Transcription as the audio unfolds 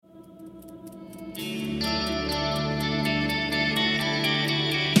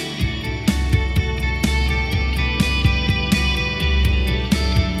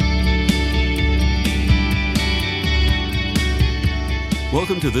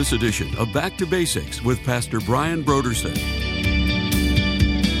Welcome to this edition of Back to Basics with Pastor Brian Broderson.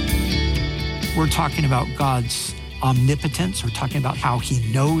 We're talking about God's omnipotence. We're talking about how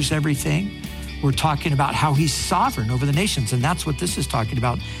he knows everything. We're talking about how he's sovereign over the nations. And that's what this is talking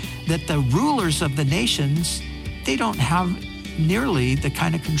about, that the rulers of the nations, they don't have nearly the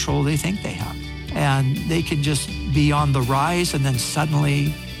kind of control they think they have. And they can just be on the rise and then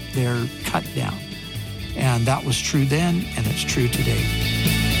suddenly they're cut down. And that was true then, and it's true today.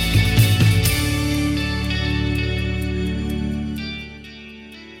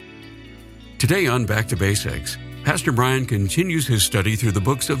 Today on Back to Basics, Pastor Brian continues his study through the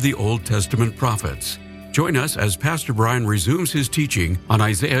books of the Old Testament prophets. Join us as Pastor Brian resumes his teaching on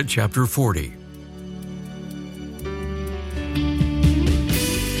Isaiah chapter 40.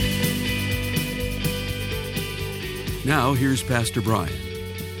 Now, here's Pastor Brian.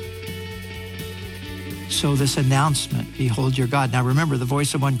 So this announcement, behold your God. Now remember, the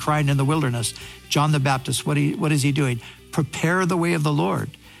voice of one crying in the wilderness, John the Baptist, what is he doing? Prepare the way of the Lord.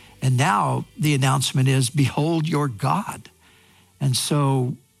 And now the announcement is, behold your God. And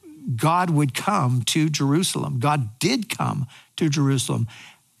so God would come to Jerusalem. God did come to Jerusalem.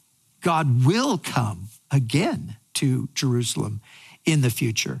 God will come again to Jerusalem in the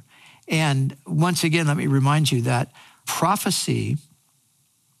future. And once again, let me remind you that prophecy,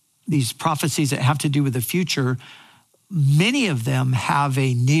 these prophecies that have to do with the future, many of them have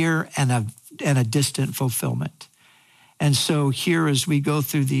a near and a distant fulfillment. And so here, as we go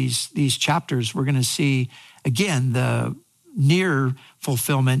through these chapters, we're going to see, again, the near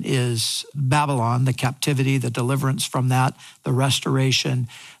fulfillment is Babylon, the captivity, the deliverance from that, the restoration.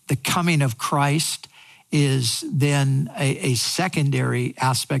 The coming of Christ is then a secondary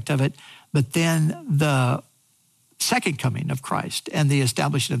aspect of it, but then the second coming of Christ and the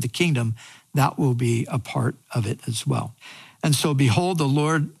establishment of the kingdom, that will be a part of it as well. And so, behold, the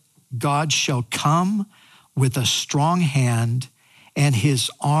Lord God shall come with a strong hand, and his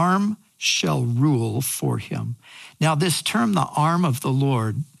arm shall rule for him. Now, this term, the arm of the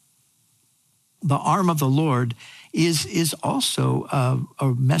Lord is also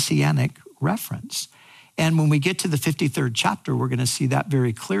a messianic reference. And when we get to the 53rd chapter, we're going to see that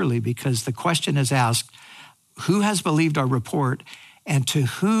very clearly, because the question is asked, who has believed our report, and to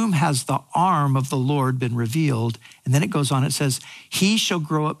whom has the arm of the Lord been revealed? And then it goes on, it says, he shall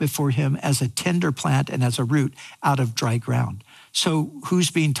grow up before him as a tender plant and as a root out of dry ground. So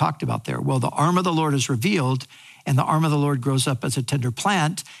who's being talked about there? Well, the arm of the Lord is revealed, and the arm of the Lord grows up as a tender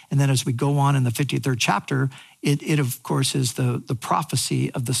plant. And then as we go on in the 53rd chapter, it of course is the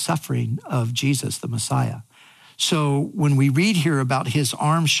prophecy of the suffering of Jesus, the Messiah. So when we read here about his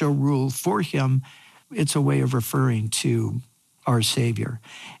arm shall rule for him, it's a way of referring to our Savior.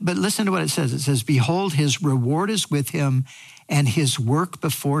 But listen to what it says. It says, behold, his reward is with him and his work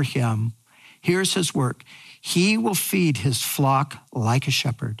before him. Here's his work. He will feed his flock like a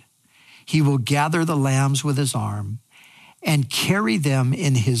shepherd. He will gather the lambs with his arm and carry them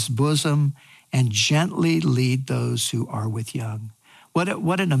in his bosom and gently lead those who are with young.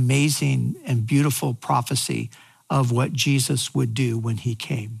 What an amazing and beautiful prophecy of what Jesus would do when he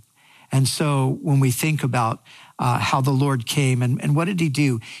came. And so when we think about how the Lord came and what did he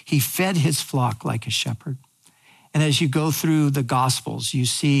do? He fed his flock like a shepherd. And as you go through the Gospels, you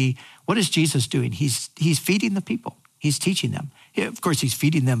see, what is Jesus doing? He's feeding the people. He's teaching them. Of course, he's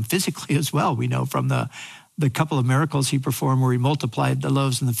feeding them physically as well. We know from the couple of miracles he performed where he multiplied the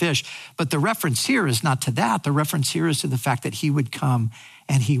loaves and the fish. But the reference here is not to that. The reference here is to the fact that he would come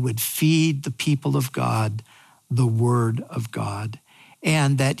and he would feed the people of God the word of God,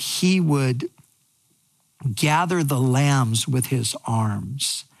 and that he would gather the lambs with his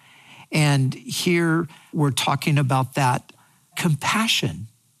arms. And here we're talking about that compassion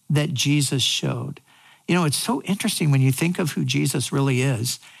that Jesus showed. You know, it's so interesting when you think of who Jesus really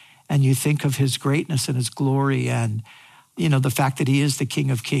is, and you think of his greatness and his glory, and, you know, the fact that he is the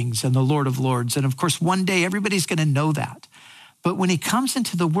King of Kings and the Lord of Lords. And of course, one day everybody's going to know that. But when he comes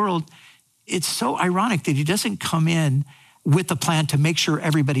into the world, it's so ironic that he doesn't come in with the plan to make sure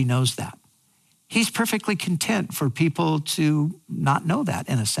everybody knows that. He's perfectly content for people to not know that,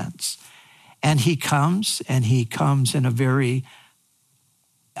 in a sense. And he comes in a very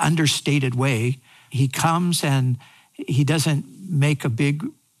understated way. He comes and he doesn't make a big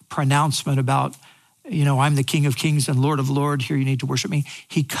pronouncement about, you know, I'm the King of Kings and Lord of Lords, here you need to worship me.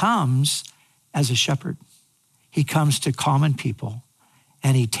 He comes as a shepherd. He comes to common people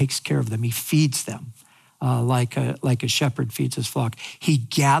and he takes care of them. He feeds them. Like a shepherd feeds his flock. He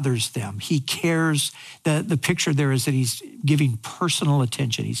gathers them. He cares. The picture there is that he's giving personal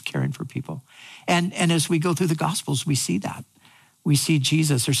attention. He's caring for people. And as we go through the Gospels, we see that. we see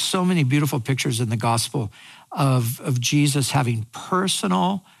Jesus. There's so many beautiful pictures in the gospel of Jesus having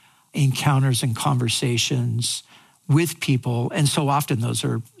personal encounters and conversations with people. And so often those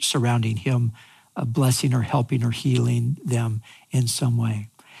are surrounding him, blessing or helping or healing them in some way.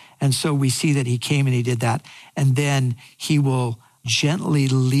 And so we see that he came and he did that. And then he will gently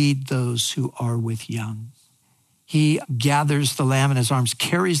lead those who are with young. He gathers the lamb in his arms,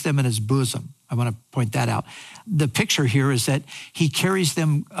 carries them in his bosom. I want to point that out. The picture here is that he carries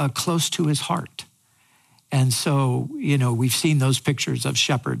them close to his heart. And so, we've seen those pictures of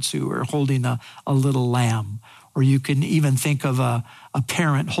shepherds who are holding a little lamb, or you can even think of a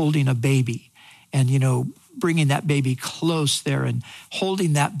parent holding a baby and, bringing that baby close there and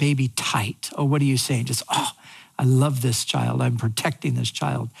holding that baby tight. Oh, what are you saying? Just, I love this child. I'm protecting this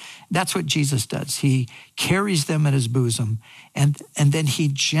child. That's what Jesus does. He carries them in his bosom, and then he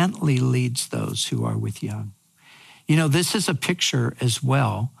gently leads those who are with young. This is a picture as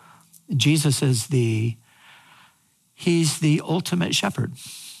well. Jesus is he's the ultimate shepherd.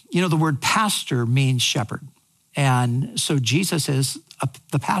 The word pastor means shepherd. And so Jesus is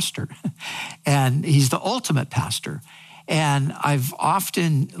the pastor, and he's the ultimate pastor. And I've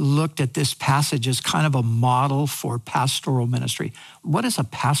often looked at this passage as kind of a model for pastoral ministry. What does a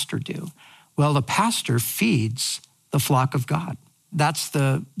pastor do? Well, the pastor feeds the flock of God. That's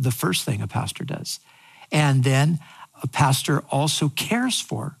the first thing a pastor does. And then a pastor also cares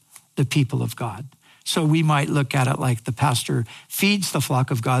for the people of God. So we might look at it like the pastor feeds the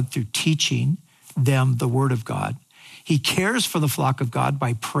flock of God through teaching them the word of God. He cares for the flock of God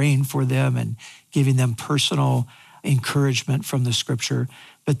by praying for them and giving them personal encouragement from the scripture.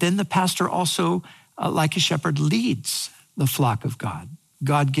 But then the pastor also, like a shepherd, leads the flock of God.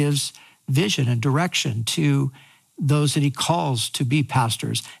 God gives vision and direction to those that he calls to be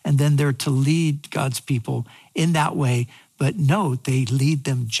pastors, and then they're to lead God's people in that way. But note, they lead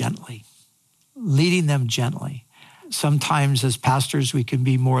them gently, leading them gently. Sometimes as pastors, we can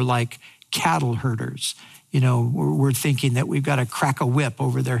be more like cattle herders. We're thinking that we've got to crack a whip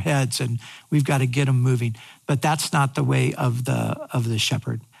over their heads and we've got to get them moving. But that's not the way of the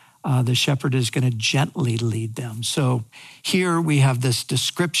shepherd. The shepherd is going to gently lead them. So here we have this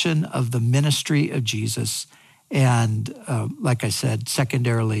description of the ministry of Jesus. And like I said,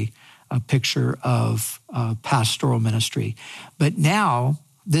 secondarily, a picture of pastoral ministry. But now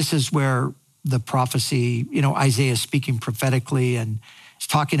this is where the prophecy, Isaiah is speaking prophetically and he's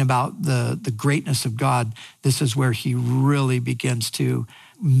talking about the greatness of God. This is where he really begins to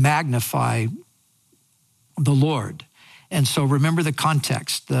magnify the Lord. And so remember the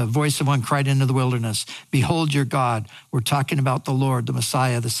context. The voice of one cried into the wilderness, "Behold your God." We're talking about the Lord, the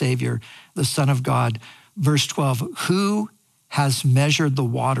Messiah, the Savior, the Son of God. Verse 12, "Who has measured the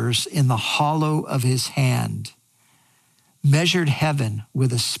waters in the hollow of his hand, measured heaven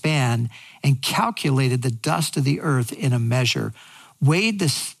with a span, and calculated the dust of the earth in a measure, weighed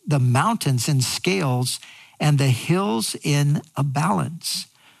the mountains in scales and the hills in a balance?"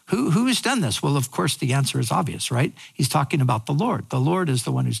 Who has done this? Well, of course, the answer is obvious, right? He's talking about the Lord. The Lord is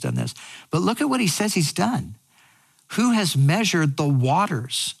the one who's done this. But look at what he says he's done. Who has measured the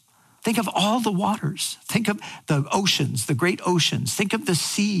waters? Think of all the waters. Think of the oceans, the great oceans. Think of the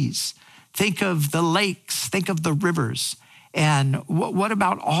seas. Think of the lakes. Think of the rivers. And what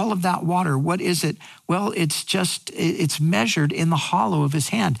about all of that water? What is it? Well, it's measured in the hollow of his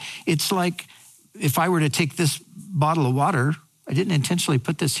hand. It's like if I were to take this bottle of water, I didn't intentionally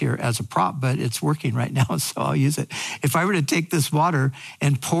put this here as a prop, but it's working right now, so I'll use it. If I were to take this water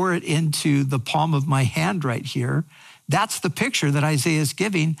and pour it into the palm of my hand right here, that's the picture that Isaiah is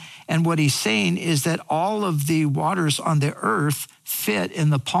giving. And what he's saying is that all of the waters on the earth fit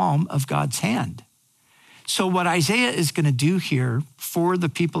in the palm of God's hand. So what Isaiah is going to do here for the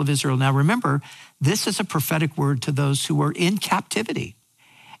people of Israel, now remember, this is a prophetic word to those who are in captivity.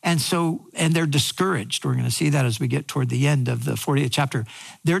 And they're discouraged. We're going to see that as we get toward the end of the 40th chapter.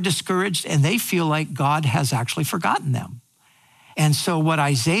 They're discouraged and they feel like God has actually forgotten them. And so what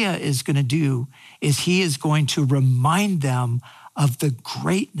Isaiah is going to do is he is going to remind them of the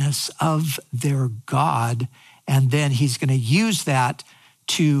greatness of their God. And then he's going to use that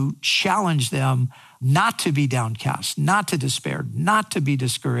to challenge them not to be downcast, not to despair, not to be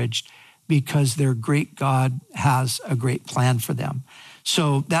discouraged, because their great God has a great plan for them.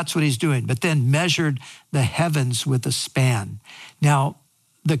 So that's what he's doing. But then measured the heavens with a span. Now,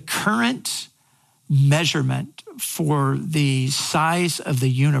 the current measurement for the size of the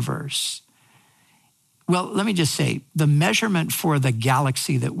universe, well, let me just say, the measurement for the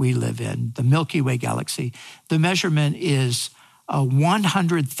galaxy that we live in, the Milky Way galaxy, the measurement is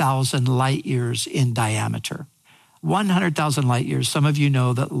 100,000 light years in diameter. 100,000 light years. Some of you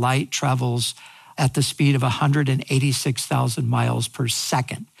know that light travels at the speed of 186,000 miles per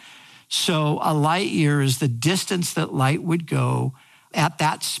second. So a light year is the distance that light would go at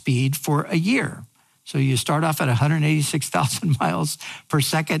that speed for a year. So you start off at 186,000 miles per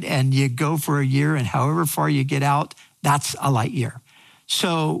second and you go for a year, and however far you get out, that's a light year.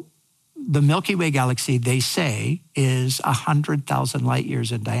 So the Milky Way galaxy, they say, is 100,000 light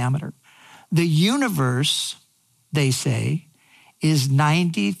years in diameter. The universe, they say, is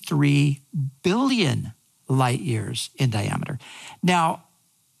 93 billion light years in diameter. Now,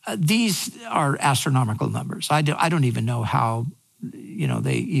 these are astronomical numbers. I don't even know how,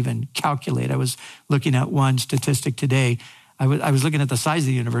 they even calculate. I was looking at one statistic today. I was looking at the size of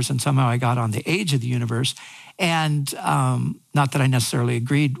the universe, and somehow I got on the age of the universe. And not that I necessarily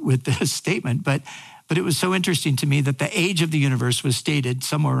agreed with this statement, but it was so interesting to me that the age of the universe was stated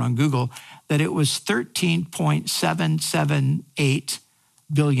somewhere on Google that it was 13.778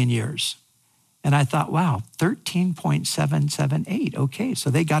 billion years. And I thought, wow, 13.778. Okay,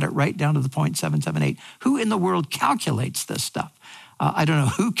 so they got it right down to the 0.778. Who in the world calculates this stuff? I don't know.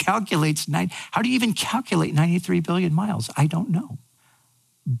 Who calculates how do you even calculate 93 billion miles? I don't know.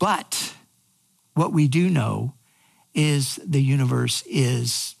 But what we do know is the universe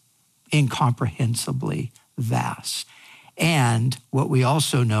is incomprehensibly vast. And what we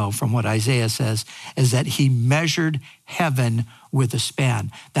also know from what Isaiah says is that he measured heaven with a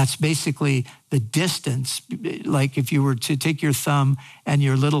span. That's basically the distance, like if you were to take your thumb and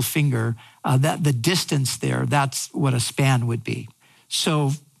your little finger, that the distance there, that's what a span would be.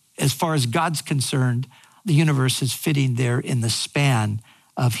 So as far as God's concerned, the universe is fitting there in the span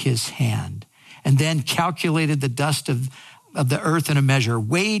of his hand. And then calculated the dust of the earth in a measure,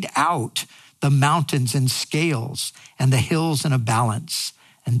 weighed out the mountains in scales and the hills in a balance.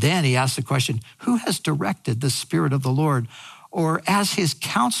 And then he asked the question, who has directed the Spirit of the Lord, or as his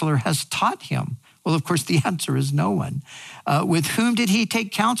counselor has taught him? Well, of course, the answer is no one. With whom did he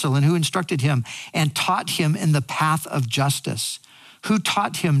take counsel, and who instructed him and taught him in the path of justice? Who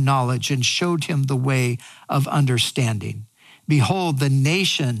taught him knowledge and showed him the way of understanding? Behold, the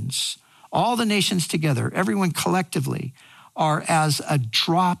nations, all the nations together, everyone collectively, are as a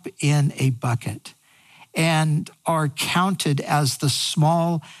drop in a bucket and are counted as the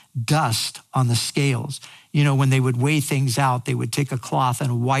small dust on the scales. When they would weigh things out, they would take a cloth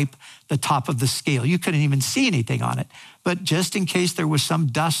and wipe the top of the scale. You couldn't even see anything on it. But just in case there was some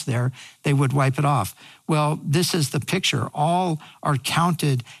dust there, they would wipe it off. Well, this is the picture. All are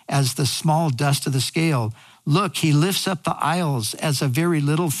counted as the small dust of the scale. Look, he lifts up the isles as a very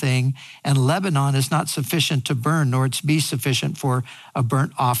little thing, and Lebanon is not sufficient to burn, nor its be sufficient for a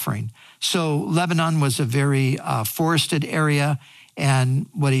burnt offering. So Lebanon was a very forested area, and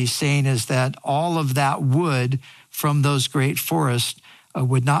what he's saying is that all of that wood from those great forests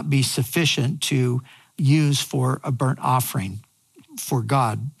would not be sufficient to use for a burnt offering for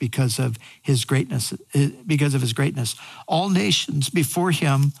God because of his greatness. All nations before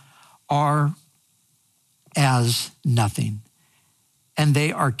him are as nothing, and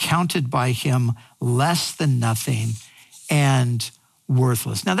they are counted by him less than nothing and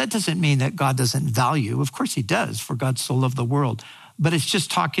worthless. Now, that doesn't mean that God doesn't value. Of course he does, for God so loved the world. But it's just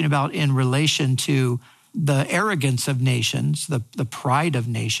talking about in relation to the arrogance of nations, the pride of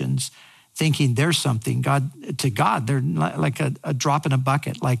nations, thinking they're something. To God, they're like a drop in a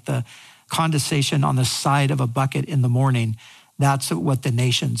bucket, like the condensation on the side of a bucket in the morning. That's what the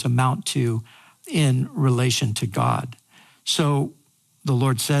nations amount to in relation to God. So the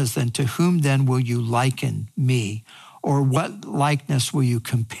Lord says then, to whom then will you liken me? Or what likeness will you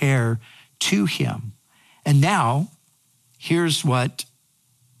compare to him? And now, here's what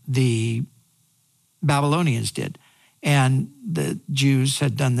the Babylonians did. And the Jews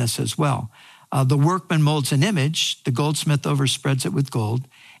had done this as well. The workman molds an image, the goldsmith overspreads it with gold,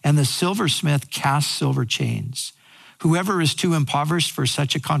 and the silversmith casts silver chains. Whoever is too impoverished for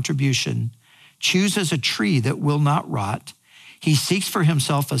such a contribution chooses a tree that will not rot. He seeks for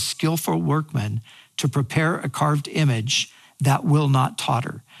himself a skillful workman to prepare a carved image that will not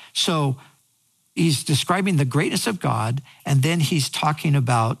totter. So he's describing the greatness of God, and then he's talking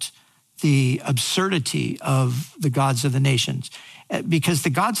about the absurdity of the gods of the nations. Because the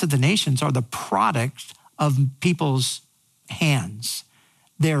gods of the nations are the product of people's hands.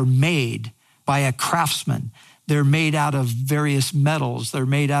 They're made by a craftsman. They're made out of various metals. They're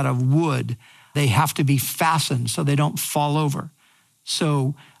made out of wood. They have to be fastened so they don't fall over.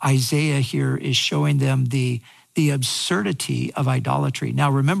 So Isaiah here is showing them the absurdity of idolatry. Now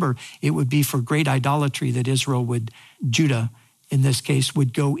remember, it would be for great idolatry that Judah in this case,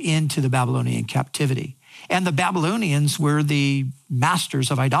 would go into the Babylonian captivity. And the Babylonians were the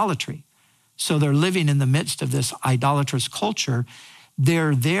masters of idolatry. So they're living in the midst of this idolatrous culture.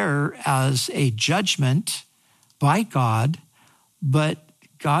 They're there as a judgment by God, but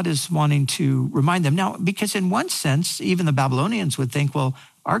God is wanting to remind them. Now, because in one sense, even the Babylonians would think, well,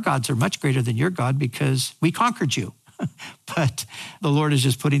 our gods are much greater than your God because we conquered you. But the Lord is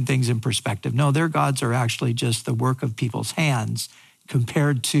just putting things in perspective. No, their gods are actually just the work of people's hands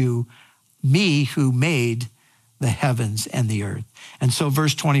compared to me who made the heavens and the earth. And so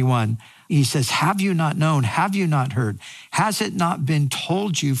verse 21, he says, have you not known? Have you not heard? Has it not been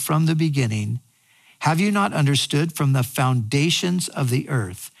told you from the beginning? Have you not understood from the foundations of the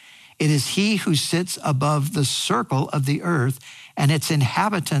earth? It is he who sits above the circle of the earth, and its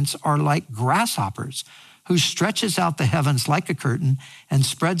inhabitants are like grasshoppers, who stretches out the heavens like a curtain and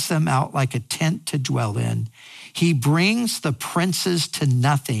spreads them out like a tent to dwell in. He brings the princes to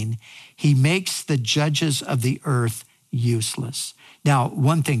nothing. He makes the judges of the earth useless. Now,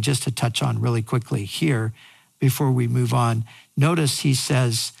 one thing just to touch on really quickly here before we move on. Notice he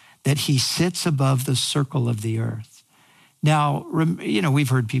says that he sits above the circle of the earth. Now, we've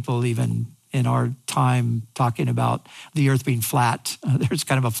heard people even in our time talking about the earth being flat. There's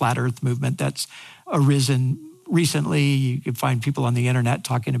kind of a flat earth movement that's arisen recently. You can find people on the internet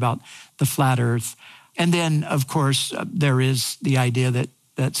talking about the flat earth. And then, of course, there is the idea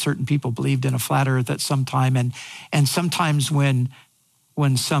that certain people believed in a flat earth at some time. And sometimes when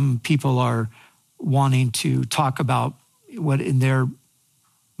some people are wanting to talk about what in their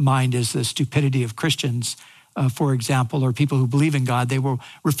mind is the stupidity of Christians, for example, or people who believe in God, they will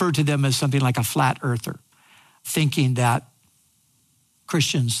refer to them as something like a flat earther, thinking that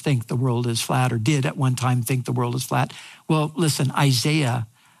Christians think the world is flat or did at one time think the world is flat. Well, listen, Isaiah,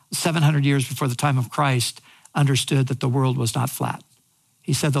 700 years before the time of Christ, understood that the world was not flat.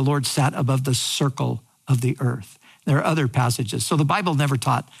 He said the Lord sat above the circle of the earth. There are other passages. So the Bible never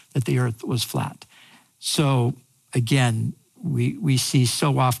taught that the earth was flat. So again, we see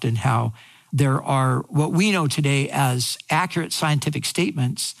so often how there are what we know today as accurate scientific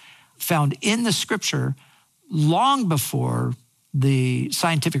statements found in the scripture long before the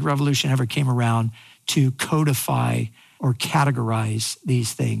scientific revolution ever came around to codify or categorize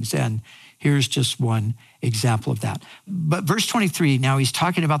these things. And here's just one example of that. But verse 23, now he's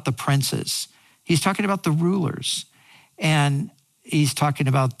talking about the princes. He's talking about the rulers. And he's talking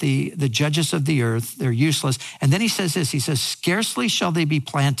about the judges of the earth. They're useless. And then he says this, he says, scarcely shall they be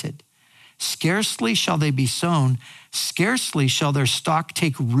planted. Scarcely shall they be sown. Scarcely shall their stock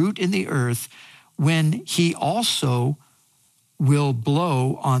take root in the earth, when he also will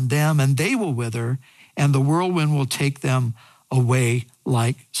blow on them and they will wither, and the whirlwind will take them away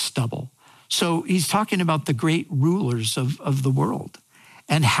like stubble. So he's talking about the great rulers of the world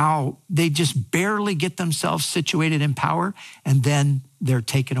and how they just barely get themselves situated in power and then they're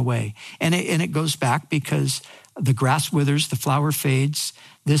taken away. And it goes back because the grass withers, the flower fades.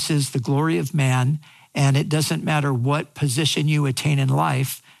 This is the glory of man. And it doesn't matter what position you attain in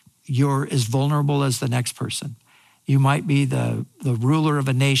life, you're as vulnerable as the next person. You might be the ruler of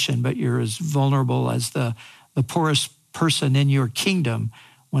a nation, but you're as vulnerable as the poorest person in your kingdom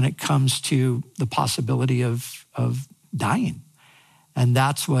when it comes to the possibility of dying. And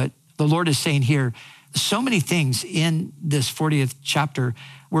that's what the Lord is saying here. So many things in this 40th chapter.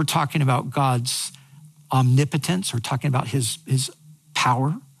 We're talking about God's omnipotence. We're talking about his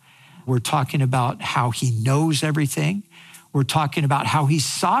power. We're talking about how he knows everything. We're talking about how he's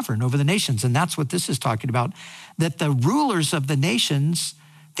sovereign over the nations. And that's what this is talking about, that the rulers of the nations,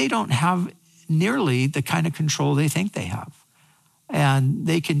 they don't have nearly the kind of control they think they have. And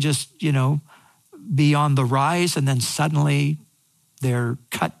they can just, be on the rise and then suddenly they're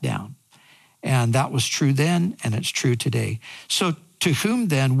cut down. And that was true then, and it's true today. So to whom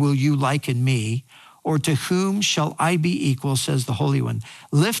then will you liken me, or to whom shall I be equal, says the Holy One?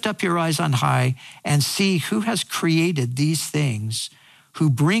 Lift up your eyes on high and see who has created these things, who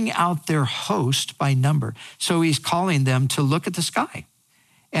bring out their host by number. So he's calling them to look at the sky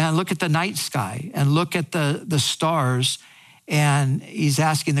and look at the night sky and look at the stars. And he's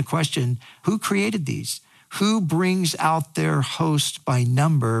asking the question, who created these? Who brings out their host by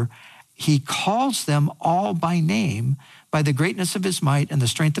number? He calls them all by name. By the greatness of his might and the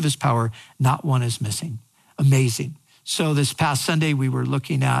strength of his power, not one is missing. Amazing. So this past Sunday, we were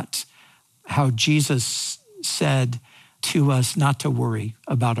looking at how Jesus said to us not to worry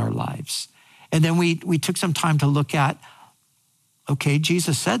about our lives. And then we took some time to look at, okay,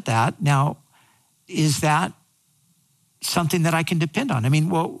 Jesus said that. Now, is that something that I can depend on? I mean,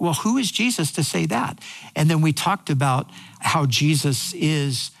 well, who is Jesus to say that? And then we talked about how Jesus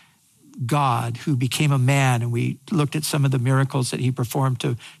is God who became a man, and we looked at some of the miracles that he performed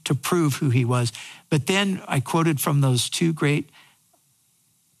to prove who he was. But then I quoted from those two great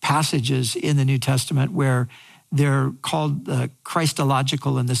passages in the New Testament where they're called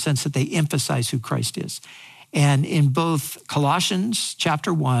Christological in the sense that they emphasize who Christ is. And in both Colossians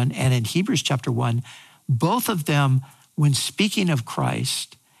chapter 1 and in Hebrews chapter 1, both of them, when speaking of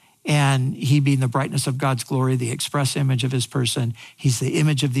Christ, and he being the brightness of God's glory, the express image of his person, he's the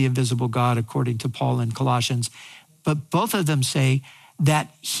image of the invisible God, according to Paul in Colossians. But both of them say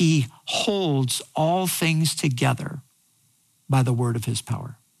that he holds all things together by the word of his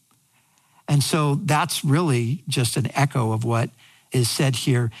power. And so that's really just an echo of what is said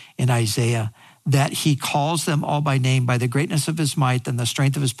here in Isaiah, that he calls them all by name, by the greatness of his might and the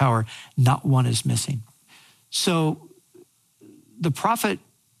strength of his power, not one is missing. So the prophet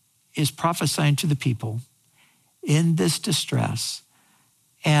is prophesying to the people in this distress,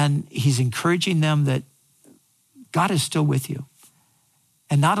 and he's encouraging them that God is still with you.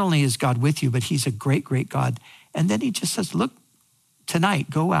 And not only is God with you, but he's a great, great God. And then he just says, look, tonight,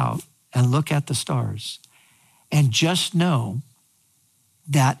 go out and look at the stars and just know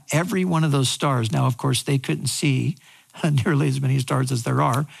that every one of those stars, now, of course, they couldn't see nearly as many stars as there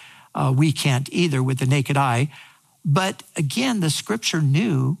are. We can't either with the naked eye. But again, the scripture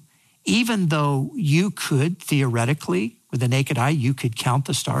knew, even though you could theoretically, with the naked eye, you could count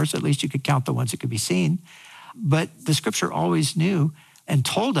the stars, at least you could count the ones that could be seen. But the scripture always knew and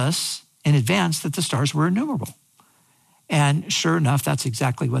told us in advance that the stars were innumerable. And sure enough, that's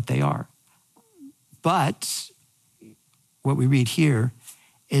exactly what they are. But what we read here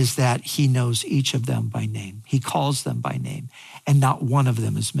is that he knows each of them by name. He calls them by name, and not one of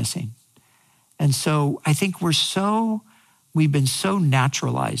them is missing. And so I think we've been so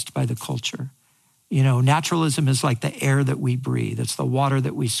naturalized by the culture. You know, naturalism is like the air that we breathe. It's the water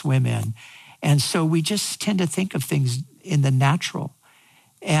that we swim in. And so we just tend to think of things in the natural.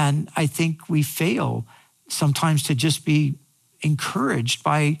 And I think we fail sometimes to just be encouraged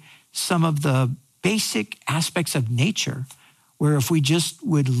by some of the basic aspects of nature, where if we just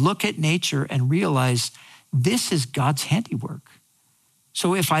would look at nature and realize this is God's handiwork.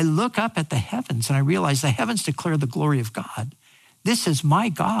 So if I look up at the heavens and I realize the heavens declare the glory of God, this is my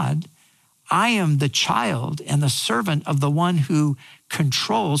God. I am the child and the servant of the one who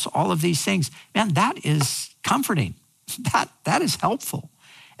controls all of these things. Man, that is comforting. That is helpful.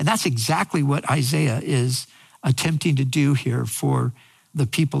 And that's exactly what Isaiah is attempting to do here for the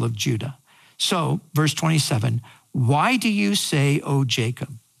people of Judah. So, verse 27, why do you say, O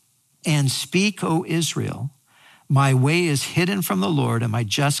Jacob, and speak, O Israel, my way is hidden from the Lord, and my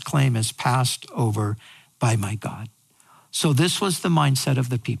just claim is passed over by my God. So this was the mindset of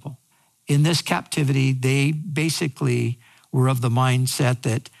the people. In this captivity, they basically were of the mindset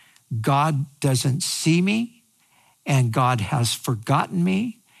that God doesn't see me, and God has forgotten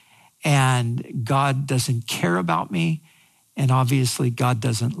me, and God doesn't care about me, and obviously God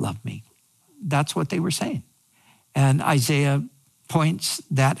doesn't love me. That's what they were saying. And Isaiah points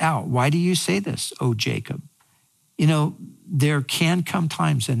that out. Why do you say this, O Jacob? You know, there can come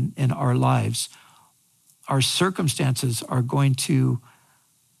times in our lives, our circumstances are going to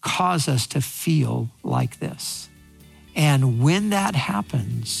cause us to feel like this. And when that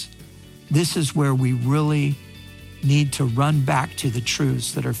happens, this is where we really need to run back to the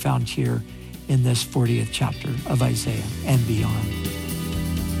truths that are found here in this 40th chapter of Isaiah and beyond.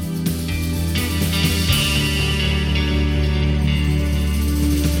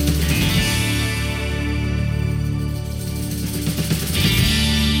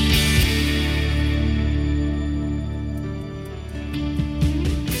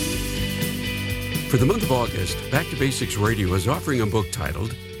 For the month of August, Back to Basics Radio is offering a book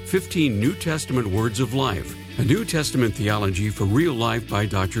titled 15 New Testament Words of Life, a New Testament Theology for Real Life by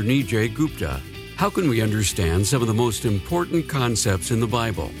Dr. Nijay Gupta. How can we understand some of the most important concepts in the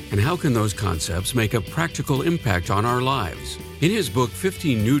Bible, and how can those concepts make a practical impact on our lives? In his book,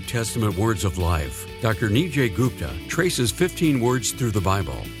 15 New Testament Words of Life, Dr. Nijay Gupta traces 15 words through the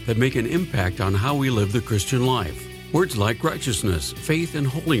Bible that make an impact on how we live the Christian life. Words like righteousness, faith, and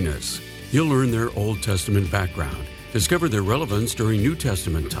holiness. You'll learn their Old Testament background, discover their relevance during New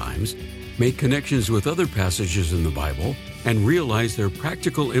Testament times, make connections with other passages in the Bible, and realize their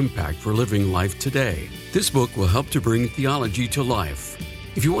practical impact for living life today. This book will help to bring theology to life.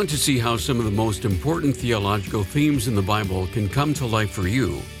 If you want to see how some of the most important theological themes in the Bible can come to life for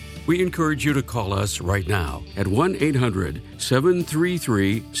you, we encourage you to call us right now at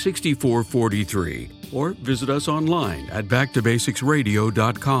 1-800-733-6443 or visit us online at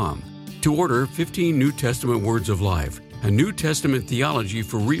backtobasicsradio.com. To order 15 New Testament Words of Life, A New Testament Theology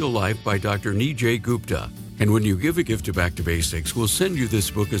for Real Life by Dr. Nijay Gupta. And when you give a gift to Back to Basics, we'll send you this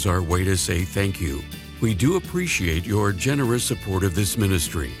book as our way to say thank you. We do appreciate your generous support of this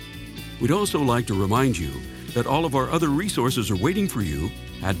ministry. We'd also like to remind you that all of our other resources are waiting for you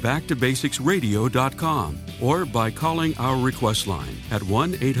at backtobasicsradio.com or by calling our request line at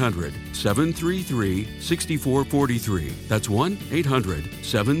 1-800-733-6443. That's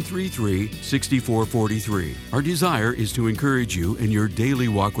 1-800-733-6443. Our desire is to encourage you in your daily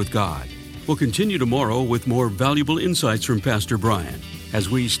walk with God. We'll continue tomorrow with more valuable insights from Pastor Brian as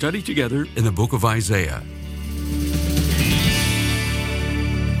we study together in the book of Isaiah.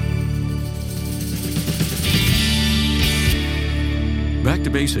 Back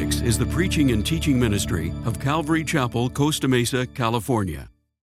to Basics is the preaching and teaching ministry of Calvary Chapel, Costa Mesa, California.